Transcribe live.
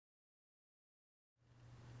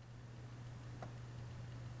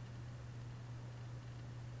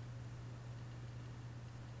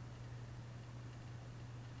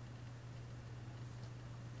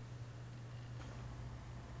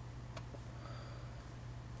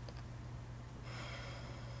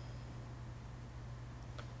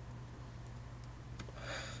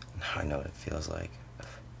I know what it feels like.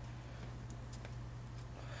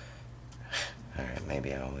 Alright,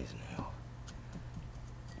 maybe I always knew.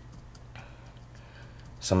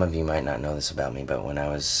 Some of you might not know this about me, but when I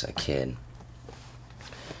was a kid,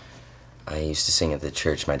 I used to sing at the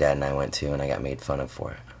church my dad and I went to, and I got made fun of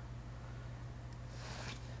for it.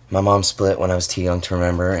 My mom split when I was too young to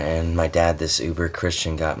remember, and my dad, this uber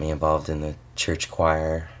Christian, got me involved in the church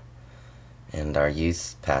choir, and our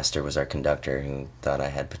youth pastor was our conductor, who thought I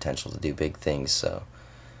had potential to do big things, so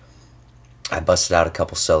I busted out a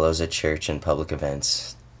couple solos at church and public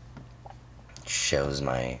events, shows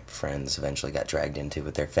my friends eventually got dragged into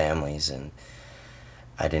with their families, and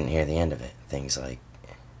I didn't hear the end of it. Things like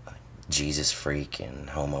Jesus freak and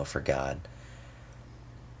homo for God.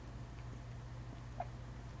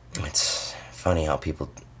 It's funny how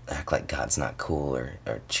people act like God's not cool,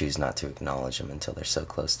 or choose not to acknowledge him until they're so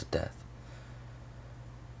close to death.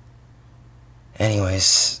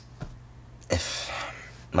 Anyways, if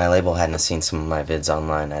my label hadn't seen some of my vids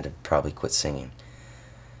online, I'd have probably quit singing.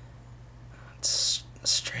 It's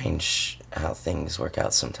strange how things work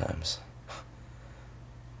out sometimes.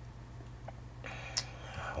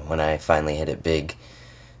 When I finally hit it big,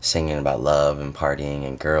 singing about love and partying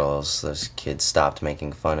and girls, those kids stopped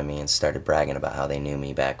making fun of me and started bragging about how they knew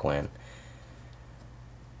me back when.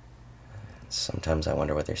 Sometimes I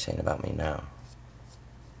wonder what they're saying about me now.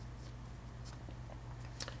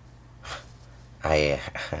 I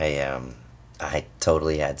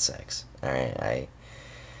totally had sex. Alright,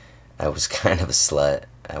 I was kind of a slut.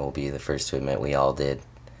 I will be the first to admit we all did.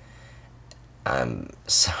 I'm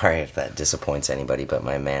sorry if that disappoints anybody, but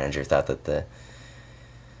my manager thought that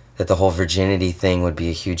the whole virginity thing would be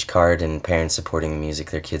a huge card in parents supporting the music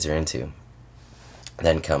their kids are into.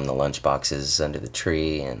 Then come the lunch boxes under the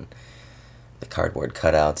tree, and the cardboard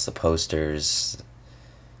cutouts, the posters,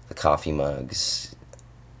 the coffee mugs.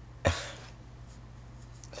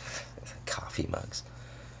 Coffee mugs.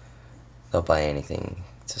 They'll buy anything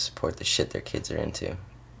to support the shit their kids are into.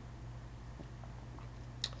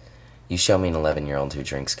 You show me an 11-year-old who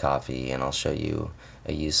drinks coffee, and I'll show you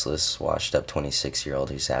a useless, washed-up 26-year-old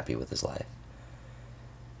who's happy with his life.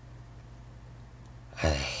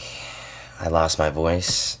 I lost my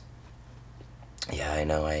voice. Yeah, I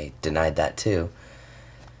know, I denied that too.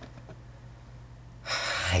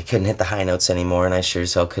 I couldn't hit the high notes anymore, and I sure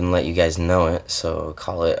as hell couldn't let you guys know it, so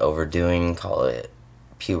call it overdoing, call it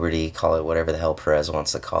puberty, call it whatever the hell Perez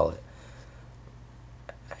wants to call it.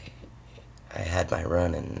 I had my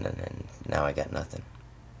run, and now I got nothing.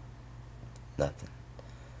 Nothing.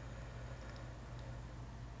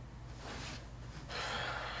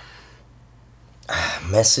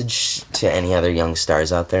 Message to any other young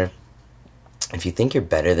stars out there: if you think you're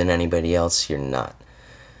better than anybody else, you're not.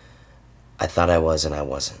 I thought I was, and I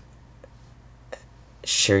wasn't.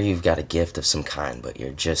 Sure, you've got a gift of some kind, but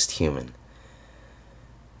you're just human.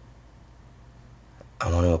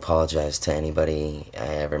 I want to apologize to anybody I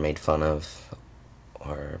ever made fun of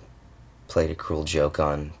or played a cruel joke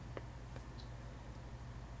on,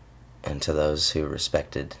 and to those who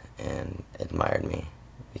respected and admired me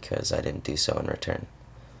because I didn't do so in return.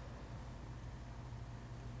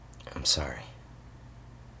 I'm sorry.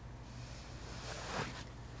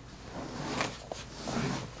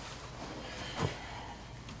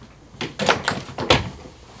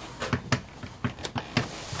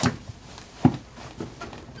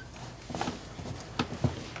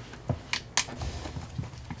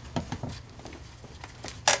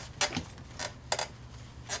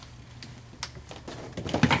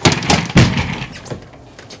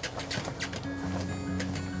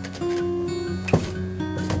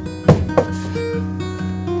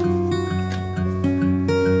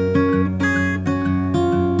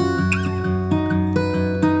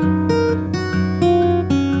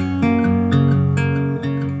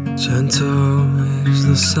 Gentle is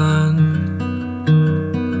the sun,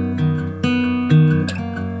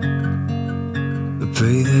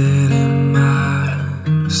 breathe it in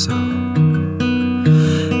my soul,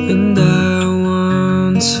 and I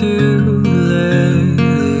want to let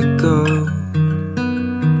it go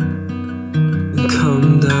and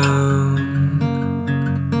come down,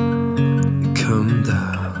 come down.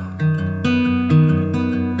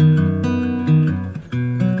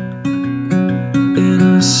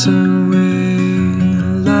 Innocent we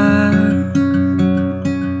laugh,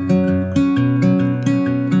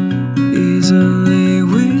 easily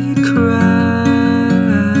we cry,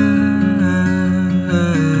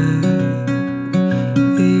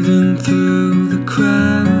 even through the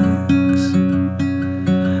cracks.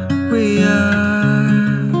 We are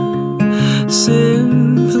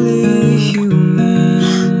simply human,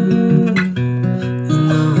 and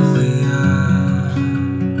though we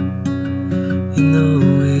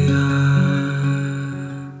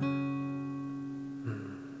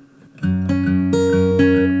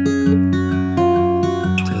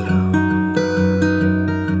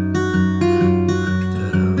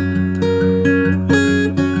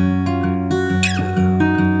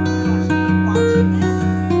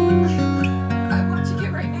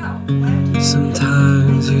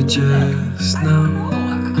Sometimes you just know.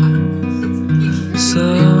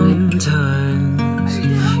 Sometimes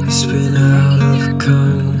you spin out of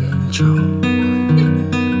control,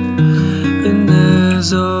 and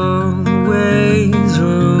there's always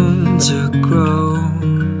room to grow.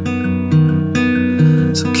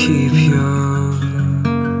 So keep your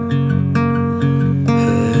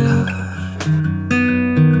head high.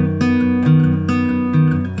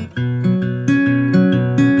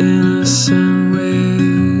 Innocent way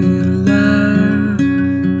to laugh,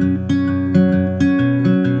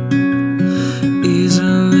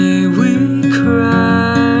 easily we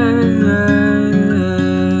cry,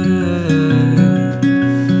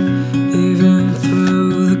 even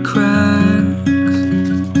through the cracks.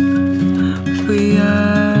 We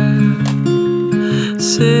are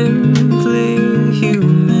simply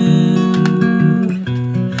human,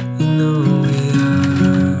 you know we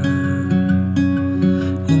are,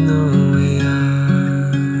 you know we are.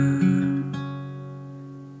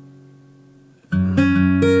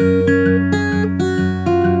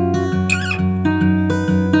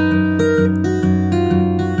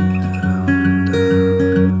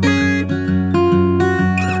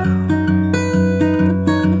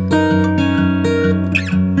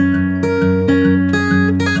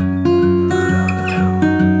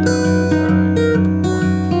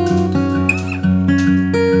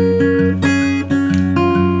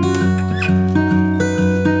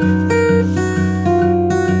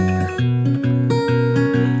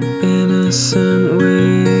 Innocent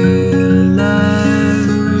way to laugh,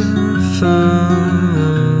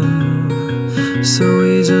 so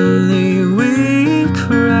easily we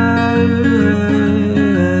cry,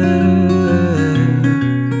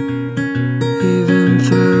 even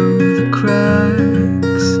through the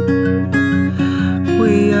cracks.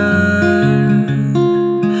 We are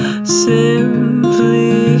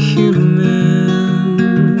simply human.